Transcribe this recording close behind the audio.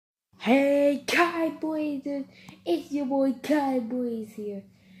Hey, Kai Boys, it's your boy Kai Boys here,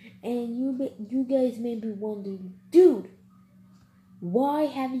 and you guys may be wondering, dude, why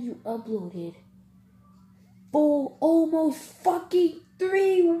haven't you uploaded for almost fucking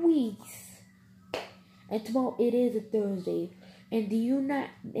 3 weeks? And tomorrow it is a Thursday, and do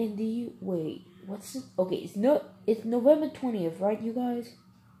you wait? What's this? Okay, it's November 20th, right, you guys?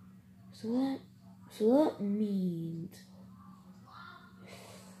 So that means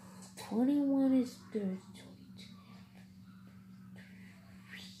 21 is Thursday.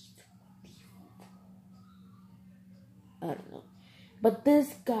 I don't know. But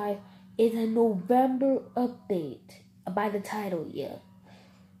this guy is a November update by the title, yeah.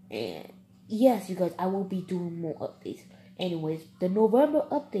 And yes, you guys, I will be doing more updates. Anyways, the November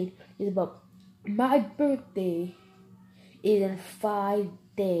update is about my birthday is in 5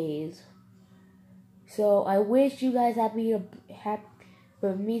 days. So I wish you guys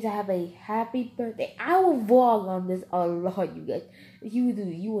for me to have a happy birthday. I will vlog on this a lot, you guys.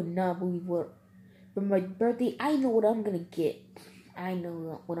 You will not believe what. For my birthday, I know what I'm gonna get. And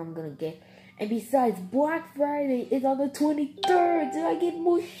besides, Black Friday is on the 23rd, so I get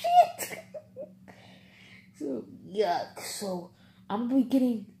more shit. So, yuck. So, I'm gonna be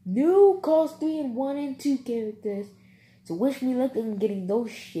getting new Call of 3 and 1 and 2 characters. So, wish me luck in getting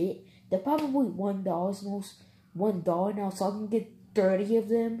those shit. They're probably $1 now, so I can get 30 of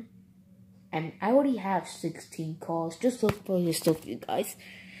them. And I already have 16 calls. Just look for your stuff, you guys.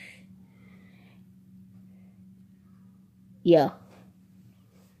 Yeah.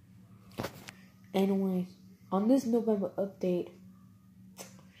 Anyway, on this November update,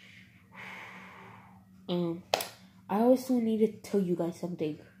 I also need to tell you guys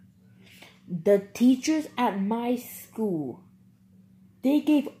something. The teachers at my school, they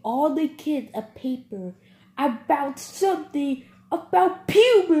gave all the kids a paper about something about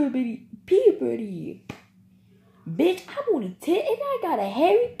puberty. Bitch, I'm only 10 and I got a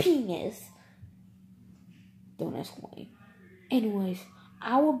hairy penis. Don't ask why. Anyways,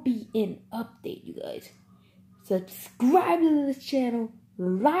 I will be in update, you guys. Subscribe to this channel,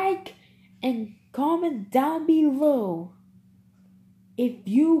 like, and comment down below if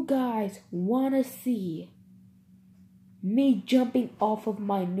you guys want to see me jumping off of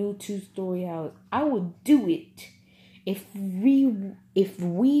my new 2-story house. I will do it. If we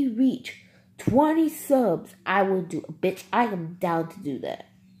reach 20 subs, I will do it. Bitch, I am down to do that.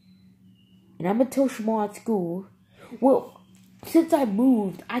 And I'm gonna tell Shimon at school. Well, since I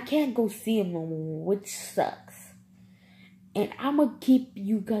moved, I can't go see him no more, which sucks. And I'm gonna keep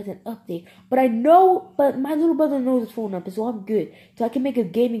you guys an update. But my little brother knows his phone number, so I'm good. So I can make a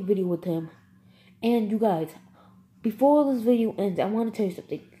gaming video with him. And you guys, before this video ends, I want to tell you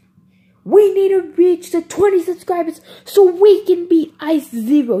something. We need to reach the 20 subscribers so we can beat Ice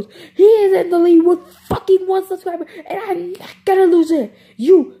Zeros. He is in the lead with fucking 1 subscriber, and I'm not gonna lose it.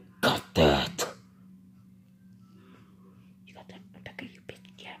 You got that. I'm talking to you, bitch.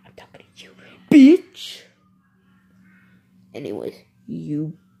 Yeah, I'm talking to you, bitch. Anyways,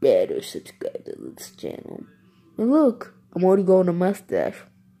 you better subscribe to this channel. And look, I'm already growing a mustache.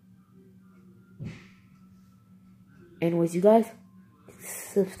 Anyways, you guys,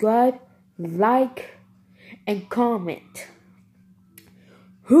 subscribe, like, and comment.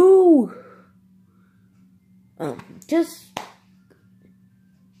 Just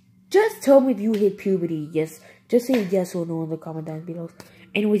tell me if you hit puberty. Yes, just say yes or no in the comment down below.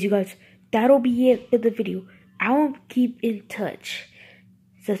 Anyways, you guys, that'll be it for the video. I will keep in touch.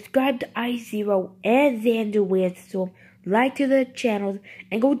 Subscribe to iZero and Xander Windstorm. Like to the channels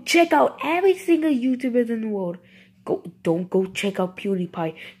and go check out every single YouTuber in the world. Don't go check out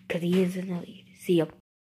PewDiePie because he is in the lead. See ya.